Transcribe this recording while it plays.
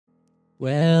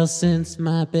Well, since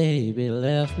my baby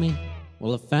left me,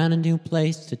 well, I found a new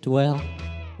place to dwell.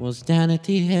 Was down at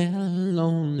the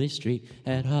lonely street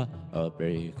at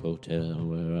Heartbreak Hotel,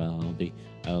 where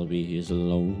I'll be so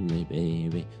lonely,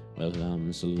 baby. Well,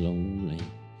 I'm so lonely.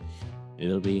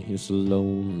 It'll be so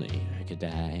lonely I could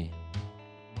die.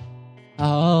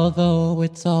 Although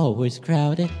it's always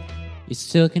crowded, you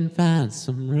still can find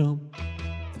some room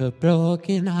for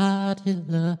broken-hearted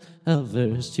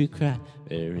lovers to cry.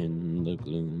 There in the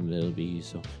gloom, it'll be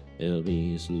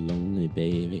so lonely,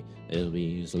 baby. It'll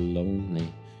be so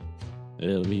lonely.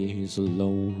 It'll be so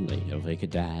lonely if I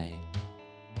could die.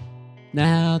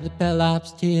 Now the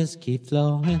bellhop's tears keep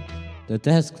flowing, the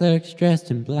desk clerk's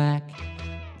dressed in black.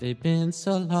 They've been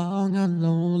so long on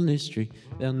lonely street,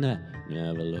 they'll never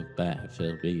look back.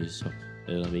 It'll be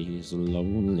so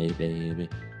lonely, baby.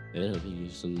 It'll be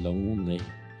so lonely.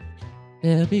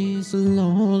 It'll be so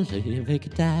lonely if I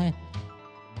could die.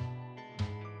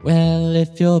 Well,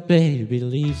 if your baby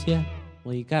leaves you,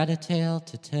 well, you got a tale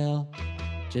to tell.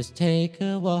 Just take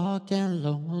a walk down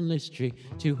lonely street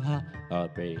to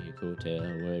Heartbreak Hotel,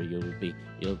 where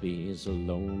you'll be so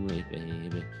lonely,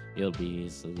 baby. You'll be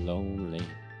so lonely.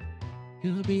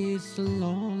 You'll be so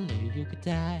lonely you could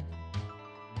die.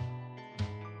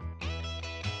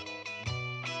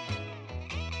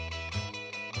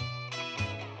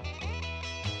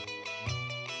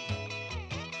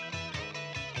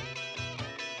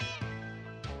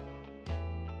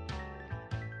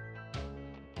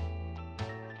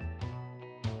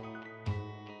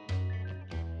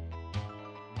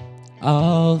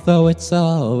 Although it's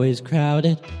always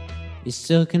crowded, you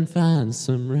still can find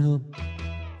some room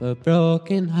for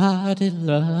broken-hearted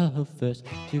lovers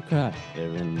to cry. There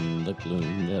in the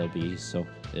gloom, they'll be so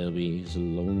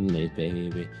lonely,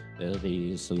 baby. They'll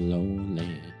be so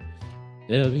lonely.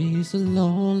 They'll be so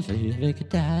lonely they could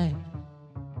die.